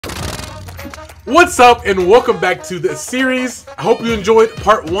What's up and welcome back to the series. I hope you enjoyed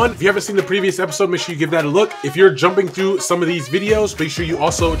part 1. If you haven't seen the previous episode, make sure you give that a look. If you're jumping through some of these videos, make sure you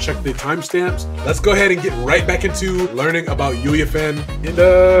also check the timestamps. Let's go ahead and get right back into learning about Uefn. And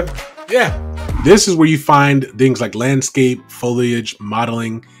yeah, this is where you find things like landscape, foliage,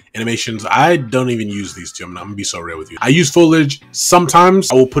 modeling, animations. I don't even use these two. I'm gonna be so real with you. I use foliage. Sometimes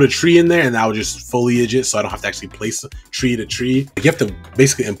I will put a tree in there and I will just foliage it so I don't have to actually place a tree to tree. You have to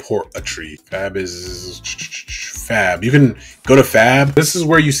basically import a tree. Fab is Fab. You can go to Fab. This is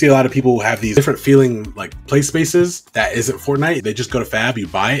where you see a lot of people who have these different feeling like play spaces that isn't Fortnite. They just go to Fab, you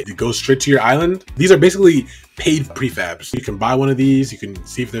buy it, it goes straight to your island. These are basically paid prefabs. You can buy one of these, you can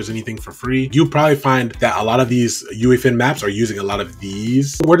see if there's anything for free. You'll probably find that a lot of these Uefn maps are using a lot of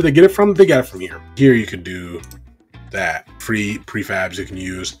these. Where do they get it from? They got it from here. Here you could do that. Free prefabs you can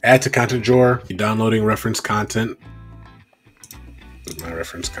use. Add to content drawer. You're downloading reference content. My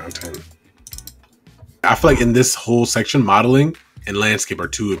reference content. I feel like in this whole section, modeling and landscape are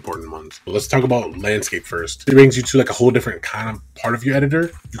two important ones. But let's talk about landscape first. It brings you to like a whole different kind of part of your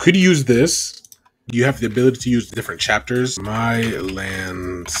editor. You could use this. You have the ability to use different chapters. My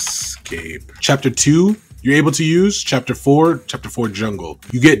landscape. Chapter 2, you're able to use. Chapter 4 jungle.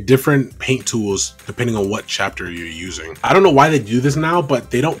 You get different paint tools depending on what chapter you're using. I don't know why they do this now, but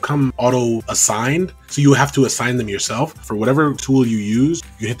they don't come auto assigned. So you have to assign them yourself. For whatever tool you use,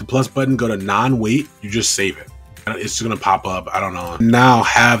 you hit the plus button, go to non-weight, you just save it. It's just gonna pop up. I don't know. Now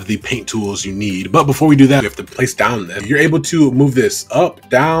have the paint tools you need. But before we do that, you have to place down this. You're able to move this up,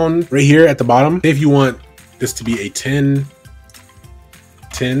 down, right here at the bottom. If you want this to be a 10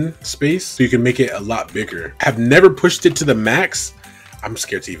 space, so you can make it a lot bigger. I've never pushed it to the max. I'm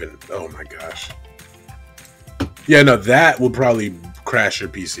scared to even, oh my gosh. Yeah, no, that will probably crash your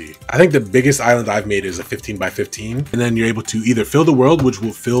PC. I think the biggest island I've made is a 15 by 15. And then you're able to either fill the world, which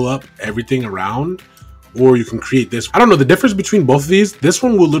will fill up everything around, or you can create this. I don't know the difference between both of these. This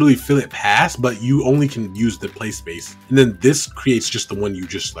one will literally fill it past, but you only can use the play space. And then this creates just the one you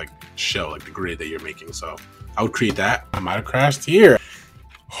just like show, like the grid that you're making. So I would create that. I might have crashed here.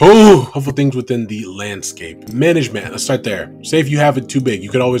 Oh, helpful things within the landscape. Management, let's start there. Say if you have it too big, you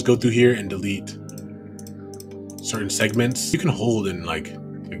could always go through here and delete certain segments. You can hold and like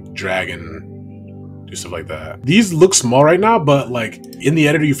drag and do stuff like that. These look small right now, but like in the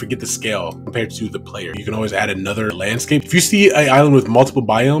editor, you forget the scale compared to the player. You can always add another landscape. If you see an island with multiple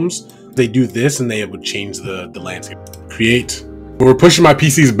biomes, they do this and they would change the landscape. Create. We're pushing my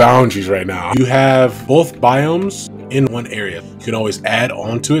PC's boundaries right now. You have both biomes in one area. You can always add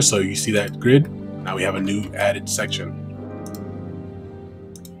onto it. So you see that grid. Now we have a new added section.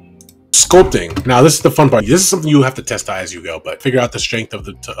 Sculpting. Now this is the fun part. This is something you have to test out as you go, but figure out the strength of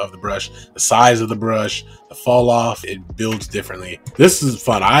the brush, the size of the brush, the fall off. It builds differently. This is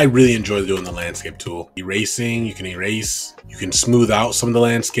fun. I really enjoy doing the landscape tool. Erasing, you can erase, you can smooth out some of the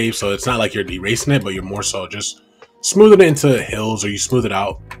landscape. So it's not like you're erasing it, but you're more so just smoothing it into hills, or you smooth it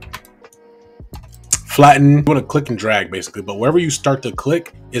out. Flatten, you want to click and drag basically, but wherever you start to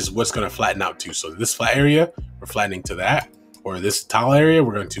click is what's going to flatten out to. So this flat area, we're flattening to that, or this tile area,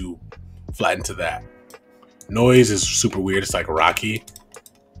 we're going to flatten to that. Noise is super weird. It's like rocky.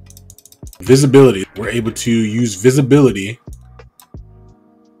 Visibility. We're able to use visibility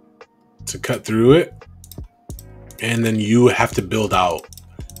to cut through it. And then you have to build out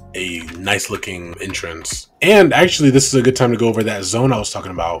a nice looking entrance. And actually, this is a good time to go over that zone I was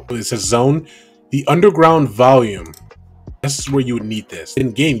talking about. It says zone, the underground volume. This is where you would need this.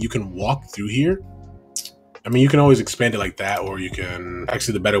 In game, you can walk through here. I mean, you can always expand it like that, or you can,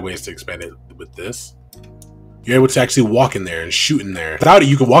 actually the better way is to expand it with this. You're able to actually walk in there and shoot in there. Without it,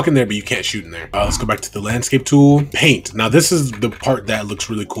 you can walk in there, but you can't shoot in there. Let's go back to the landscape tool. Paint. Now this is the part that looks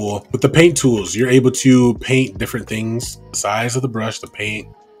really cool. With the paint tools, you're able to paint different things. The size of the brush, the paint,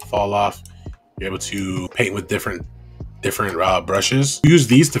 fall off. You're able to paint with different brushes. Use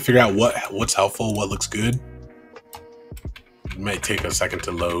these to figure out what's helpful, what looks good. It might take a second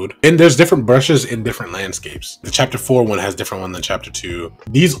to load. And there's different brushes in different landscapes. The chapter 4 one has different one than chapter 2.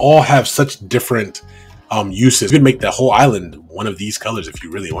 These all have such different uses. You can make the whole island one of these colors if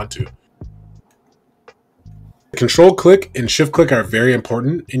you really want to. Control click and shift click are very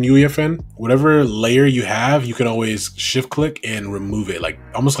important in Uefn. Whatever layer you have, you can always shift click and remove it, like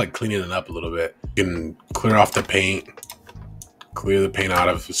almost like cleaning it up a little bit. You can clear off the paint, clear the paint out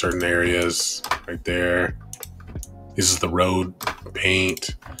of certain areas right there. This is the road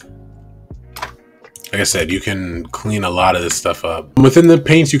paint. Like I said, you can clean a lot of this stuff up. Within the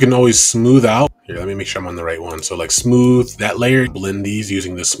paints, you can always smooth out. Here, let me make sure I'm on the right one. So like smooth that layer, blend these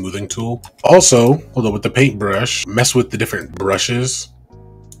using the smoothing tool. Also, hold on, with the paintbrush, mess with the different brushes.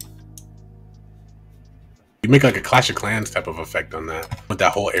 You make like a Clash of Clans type of effect on that. Want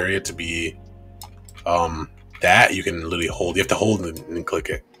that whole area to be that you can literally hold. You have to hold and click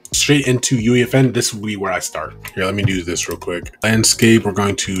it. Straight into Uefn, this will be where I start. Here, let me do this real quick. Landscape, we're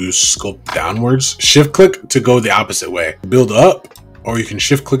going to sculpt downwards. Shift click to go the opposite way. Build up, or you can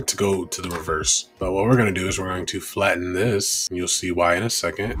shift click to go to the reverse. But what we're gonna do is we're going to flatten this. You'll see why in a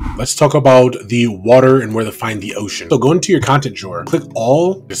second. Let's talk about the water and where to find the ocean. So go into your content drawer, click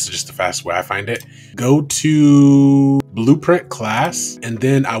all. This is just the fast way I find it. Go to blueprint class, and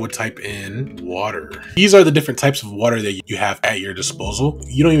then I would type in water. These are the different types of water that you have at your disposal.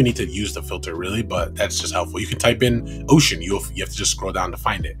 You don't even need to use the filter really, but that's just helpful. You can type in ocean. You have to just scroll down to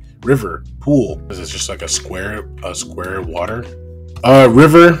find it. River, pool. This is just like a square water.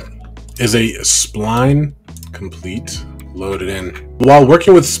 River is a spline. Complete. Load it in. While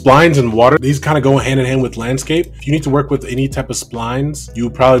working with splines and water, these kind of go hand in hand with landscape. If you need to work with any type of splines, you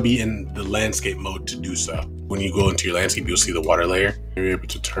will probably be in the landscape mode to do so. When you go into your landscape, you'll see the water layer. You're able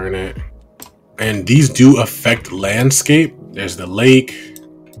to turn it. And these do affect landscape. There's the lake.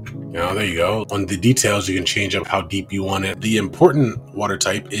 You know, there you go. On the details, you can change up how deep you want it. The important water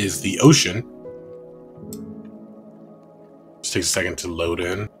type is the ocean. Just takes a second to load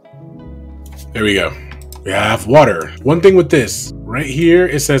in. There we go. We have water. One thing with this, right here,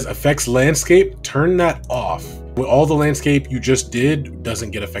 it says affects landscape. Turn that off. With all the landscape you just did doesn't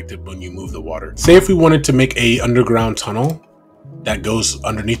get affected when you move the water. Say if we wanted to make a underground tunnel that goes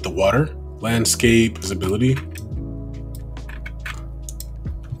underneath the water. Landscape, visibility.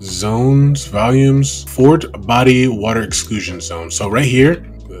 Zones, volumes, fort body water exclusion zone. So right here,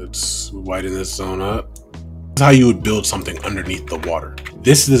 let's widen this zone up. This is how you would build something underneath the water.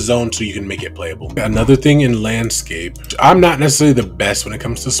 This is the zone so you can make it playable. Another thing in landscape, I'm not necessarily the best when it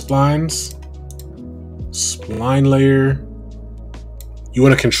comes to splines. Spline layer. You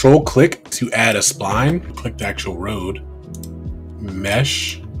want to control click to add a spline. Click the actual road.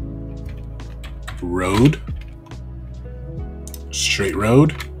 Mesh. Road. Straight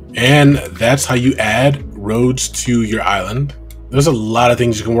road. And that's how you add roads to your island. There's a lot of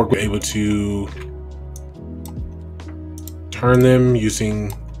things you can work with. Able to turn them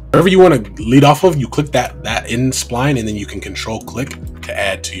using wherever you want to lead off of. You click that in spline, and then you can control click to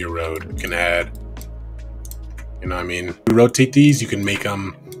add to your road. You can add, you know what I mean? You rotate these, you can make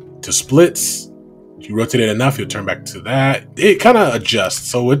them to splits. If you rotate it enough, you'll turn back to that. It kind of adjusts.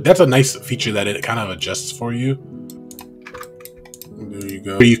 So that's a nice feature that it kind of adjusts for you. There you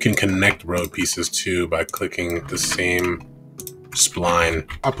go. You can connect road pieces too by clicking the same spline.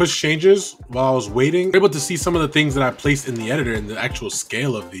 I pushed changes while I was waiting. I'm able to see some of the things that I placed in the editor and the actual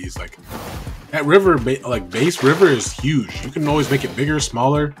scale of these. Like that river, like base river is huge. You can always make it bigger,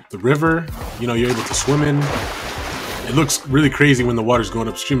 smaller. The river, you know, you're able to swim in. It looks really crazy when the water's going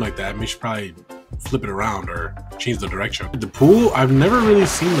upstream like that. You should probably flip it around or change the direction. The pool, I've never really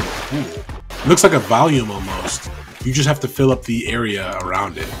seen the pool. It looks like a volume almost. You just have to fill up the area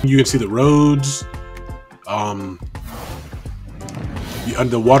around it. You can see the roads,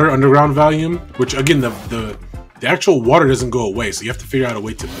 the water underground volume, which again, the actual water doesn't go away, so you have to figure out a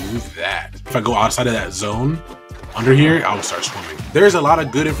way to move that. If I go outside of that zone under here, I will start swimming. There's a lot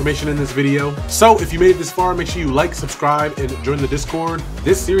of good information in this video. So if you made it this far, make sure you like, subscribe, and join the Discord.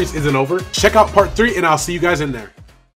 This series isn't over. Check out part 3, and I'll see you guys in there.